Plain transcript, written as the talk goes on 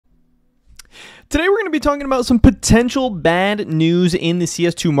Today we're going to be talking about some potential bad news in the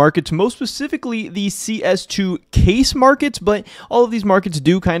CS2 markets, most specifically the CS2 case markets, but all of these markets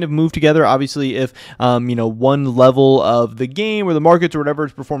do kind of move together. Obviously, if one level of the game or the markets or whatever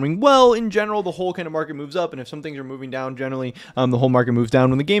is performing well, in general, the whole kind of market moves up, and if some things are moving down, generally, the whole market moves down.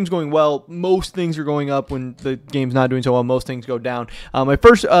 When the game's going well, most things are going up. When the game's not doing so well, most things go down. I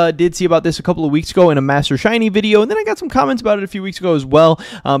first did see about this a couple of weeks ago in a Master Shiny video, and then I got some comments about it a few weeks ago as well,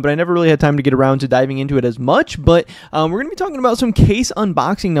 but I never really had time to get around to diving into it as much. But we're going to be talking about some case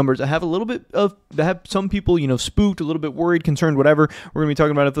unboxing numbers. I have a little bit of that have some people spooked, a little bit worried, concerned, whatever. We're going to be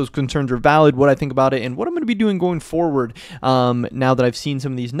talking about if those concerns are valid, what I think about it, and what I'm going to be doing going forward now that I've seen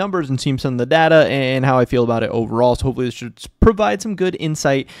some of these numbers and seen some of the data and how I feel about it overall. So hopefully this should provide some good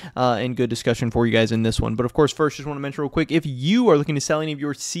insight and good discussion for you guys in this one. But of course, first, just want to mention real quick, if you are looking to sell any of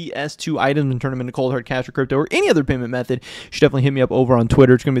your CS2 items and turn them into cold hard cash or crypto or any other payment method, you should definitely hit me up over on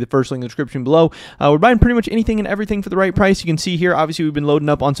Twitter. It's going to be the first link in the description below. We're buying pretty much anything and everything for the right price. You can see here, obviously, we've been loading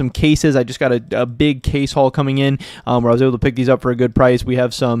up on some cases. I just got a big case haul coming in where I was able to pick these up for a good price. We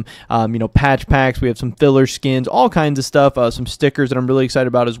have some, patch packs. We have some filler skins, all kinds of stuff, some stickers that I'm really excited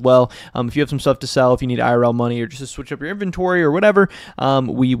about as well. If you have some stuff to sell, if you need IRL money or just to switch up your inventory or whatever,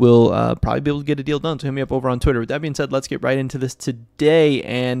 we will probably be able to get a deal done. So hit me up over on Twitter. With that being said, let's get right into this today.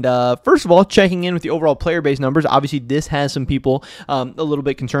 And first of all, checking in with the overall player base numbers. Obviously, this has some people a little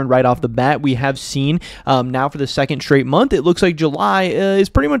bit concerned right off the bat. We have seen now for the second straight month, it looks like July is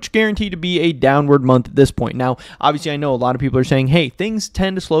pretty much guaranteed to be a downward month at this point. Now, obviously, I know a lot of people are saying, hey, things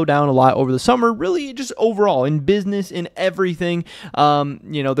tend to slow down a lot over the summer, really just overall in business, in everything.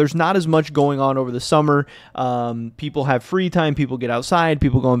 There's not as much going on over the summer. People have free time, people get outside,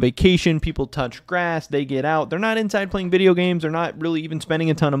 people go on vacation, people touch grass, they get out. They're not inside playing video games. They're not really even spending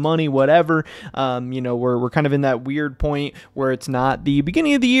a ton of money, whatever. We're kind of in that weird point where it's not the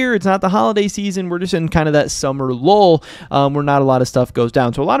beginning of the year, it's not the holiday season. We're just in kind of that summer lull where not a lot of stuff goes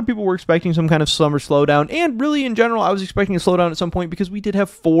down. So a lot of people were expecting some kind of summer slowdown, and really in general, I was expecting a slowdown at some point because we did have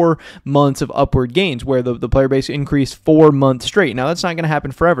 4 months of upward gains where the player base increased 4 months straight. Now that's not going to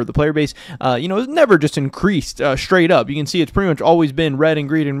happen forever. The player base, has never just increased straight up. You can see it's pretty much always been red and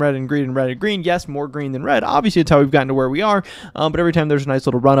green and red and green and red and green. Yes, more green than red. Obviously, it's how we've gotten to where we are. But every time there's a nice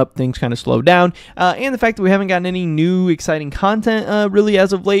little run up, things kind of slow down. And the fact that we haven't gotten any new exciting content really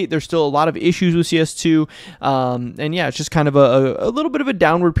as of late. There's still a lot of issues with CS2. And yeah, it's just kind of a little bit of a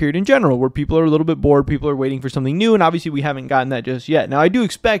downward period in general where people are a little bit bored. People are waiting for something new. And obviously, we haven't gotten that just yet. Now, I do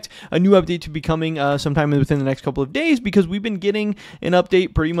expect a new update to be coming sometime within the next couple of days because we've been getting an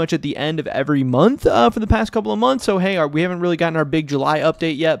update pretty much at the end of every month for the past couple of months. So, hey, we haven't really gotten our big July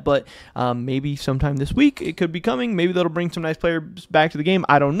update yet, but maybe sometime this week it could be coming. Maybe that'll bring some nice players back to the game.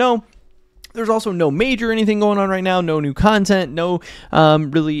 I don't know. There's also no major anything going on right now, no new content, no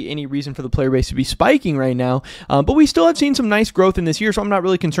really any reason for the player base to be spiking right now. But we still have seen some nice growth in this year, so I'm not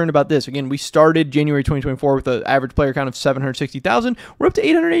really concerned about this. Again, we started January 2024 with an average player count of 760,000. We're up to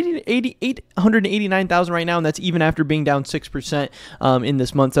 889,000 right now, and that's even after being down 6% in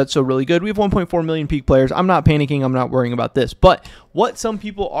this month. So that's so really good. We have 1.4 million peak players. I'm not panicking. I'm not worrying about this. But what some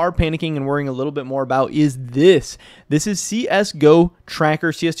people are panicking and worrying a little bit more about is this. This is CSGO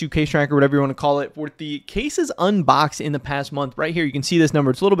tracker, CS2 case tracker, whatever you want to call it, with the cases unboxed in the past month. Right here, you can see this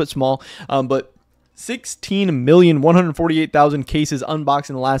number. It's a little bit small, but 16,148,000 cases unboxed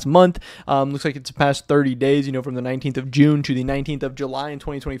in the last month. Looks like it's the past 30 days, from the 19th of June to the 19th of July in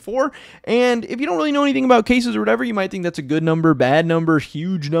 2024. And if you don't really know anything about cases or whatever, you might think that's a good number, bad number,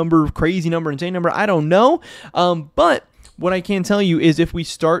 huge number, crazy number, insane number. I don't know. But what I can tell you is if we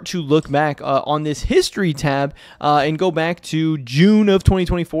start to look back on this history tab and go back to June of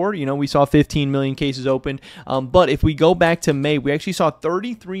 2024, we saw 15 million cases opened. But if we go back to May, we actually saw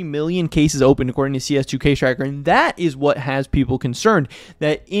 33 million cases opened according to CS2 case tracker. And that is what has people concerned,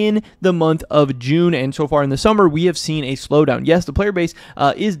 that in the month of June and so far in the summer, we have seen a slowdown. Yes, the player base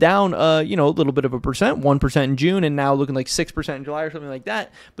is down, a little bit of a percent, 1% in June, and now looking like 6% in July or something like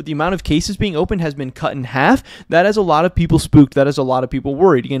that. But the amount of cases being opened has been cut in half. That has a lot of people spooked. That has a lot of people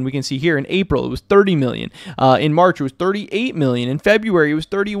worried. Again, we can see here in April, it was 30 million. In March, it was 38 million. In February, it was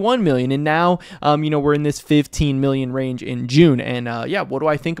 31 million. And now, we're in this 15 million range in June. And yeah, what do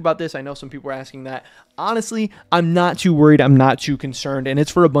I think about this? I know some people are asking that. Honestly, I'm not too worried. I'm not too concerned. And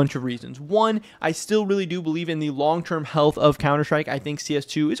it's for a bunch of reasons. One, I still really do believe in the long-term health of Counter-Strike. I think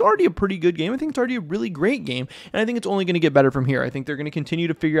CS2 is already a pretty good game. I think it's already a really great game. And I think it's only going to get better from here. I think they're going to continue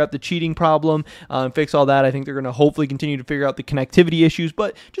to figure out the cheating problem, fix all that. I think they're going to hopefully continue continue to figure out the connectivity issues,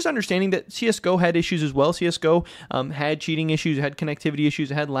 but just understanding that CSGO had issues as well. CSGO had cheating issues, had connectivity issues,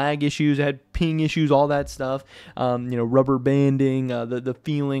 had lag issues, had ping issues, all that stuff. Rubber banding, the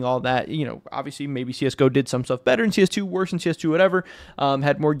feeling, all that. Obviously maybe CSGO did some stuff better in CS2, worse in CS2, whatever.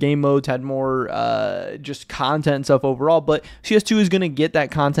 Had more game modes, had more just content and stuff overall. But CS2 is going to get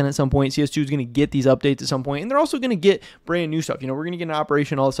that content at some point. CS2 is going to get these updates at some point, and they're also going to get brand new stuff. We're going to get an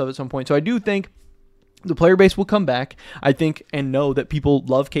operation, all this stuff at some point. So I do think the player base will come back, I think, and know that people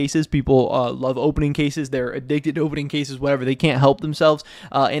love cases. People love opening cases. They're addicted to opening cases, whatever. They can't help themselves.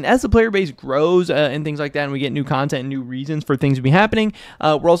 And as the player base grows and things like that, and we get new content and new reasons for things to be happening,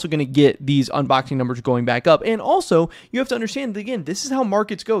 we're also going to get these unboxing numbers going back up. And also, you have to understand, again, this is how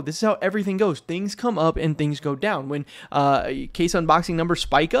markets go. This is how everything goes. Things come up and things go down. When case unboxing numbers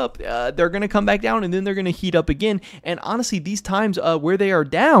spike up, they're going to come back down, and then they're going to heat up again. And honestly, these times where they are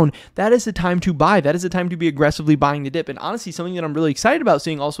down, that is the time to buy. That is the time to be aggressively buying the dip. And honestly, something that I'm really excited about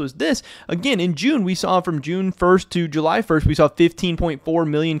seeing also is this. Again, in June, we saw from June 1st to July 1st, we saw 15.4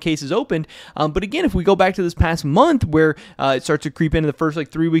 million cases opened. But again, if we go back to this past month where it starts to creep into the first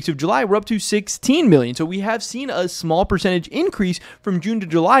 3 weeks of July, we're up to 16 million. So we have seen a small percentage increase from June to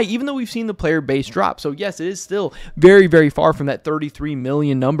July, even though we've seen the player base drop. So yes, it is still very, very far from that 33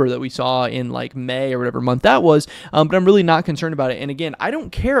 million number that we saw in May or whatever month that was. But I'm really not concerned about it. And again, I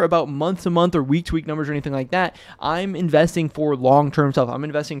don't care about month to month or week to week numbers or anything like that. I'm investing for long-term stuff. I'm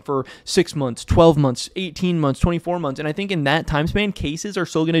investing for 6 months, 12 months, 18 months, 24 months. And I think in that time span, cases are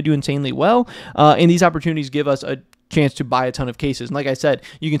still going to do insanely well. And these opportunities give us a chance to buy a ton of cases. And like I said,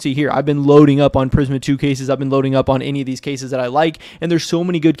 you can see here, I've been loading up on Prisma 2 cases. I've been loading up on any of these cases that I like. And there's so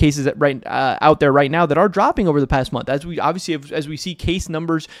many good cases that out there right now that are dropping over the past month. As we see case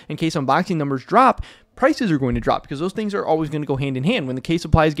numbers and case unboxing numbers drop, prices are going to drop because those things are always going to go hand in hand. When the case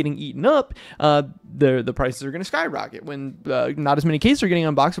supply is getting eaten up, the prices are going to skyrocket. When not as many cases are getting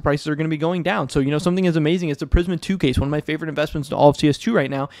unboxed, the prices are going to be going down. So, something as amazing as the Prisma 2 case, one of my favorite investments in all of CS2 right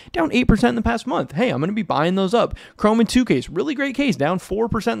now, down 8% in the past month. Hey, I'm going to be buying those up. Chroma 2 case, really great case, down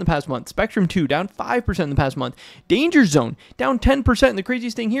 4% in the past month. Spectrum 2, down 5% in the past month. Danger Zone, down 10%. And the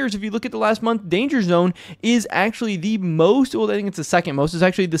craziest thing here is if you look at the last month, Danger Zone is actually the most, well, I think it's the second most. It's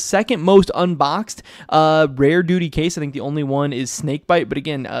actually the second most unboxed rare duty case. I think the only one is Snakebite, but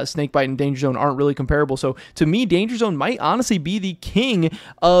again, Snakebite and Danger Zone aren't really comparable. So to me, Danger Zone might honestly be the king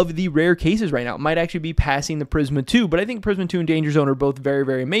of the rare cases right now. It might actually be passing the Prisma 2, but I think Prisma 2 and Danger Zone are both very,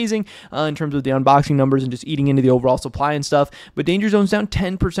 very amazing in terms of the unboxing numbers and just eating into the overall supply and stuff. But Danger Zone's down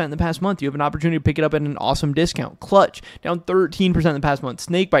 10% in the past month. You have an opportunity to pick it up at an awesome discount. Clutch, down 13% in the past month.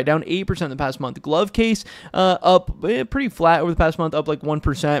 Snakebite, down 8% in the past month. Glove case, up pretty flat over the past month, up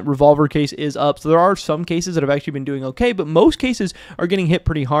 1%. Revolver case is up. So there are some cases that have actually been doing okay, but most cases are getting hit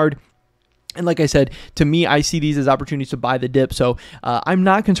pretty hard. And like I said, to me, I see these as opportunities to buy the dip. So I'm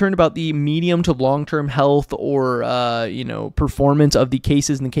not concerned about the medium to long-term health or, performance of the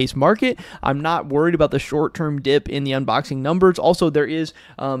cases in the case market. I'm not worried about the short-term dip in the unboxing numbers. Also, there is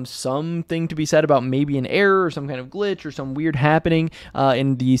something to be said about maybe an error or some kind of glitch or some weird happening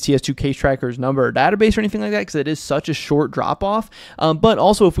in the CS2 case tracker's number or database or anything like that, because it is such a short drop-off. But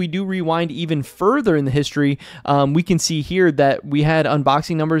also, if we do rewind even further in the history, we can see here that we had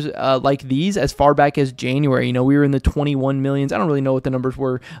unboxing numbers like these as far back as January. We were in the 21 millions. I don't really know what the numbers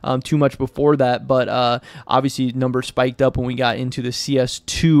were too much before that, but obviously numbers spiked up when we got into the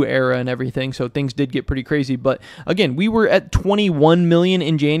CS2 era and everything, so things did get pretty crazy. But again, we were at 21 million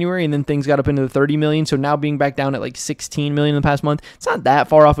in January, and then things got up into the 30 million, so now being back down at 16 million in the past month, it's not that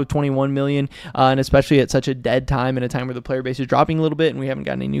far off of 21 million, and especially at such a dead time, in a time where the player base is dropping a little bit and we haven't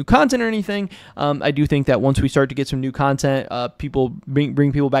got any new content or anything. I do think that once we start to get some new content, people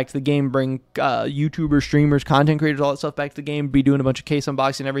bring people back to the game, bring YouTubers, streamers, content creators, all that stuff back to the game, be doing a bunch of case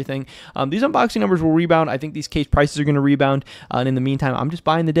unboxing and everything. These unboxing numbers will rebound. I think these case prices are going to rebound. And in the meantime, I'm just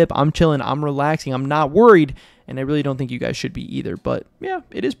buying the dip. I'm chilling. I'm relaxing. I'm not worried. And I really don't think you guys should be either. But yeah,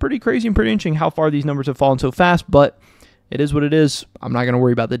 it is pretty crazy and pretty interesting how far these numbers have fallen so fast. But it is what it is. I'm not going to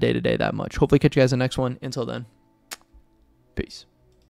worry about the day-to-day that much. Hopefully catch you guys in the next one. Until then, peace.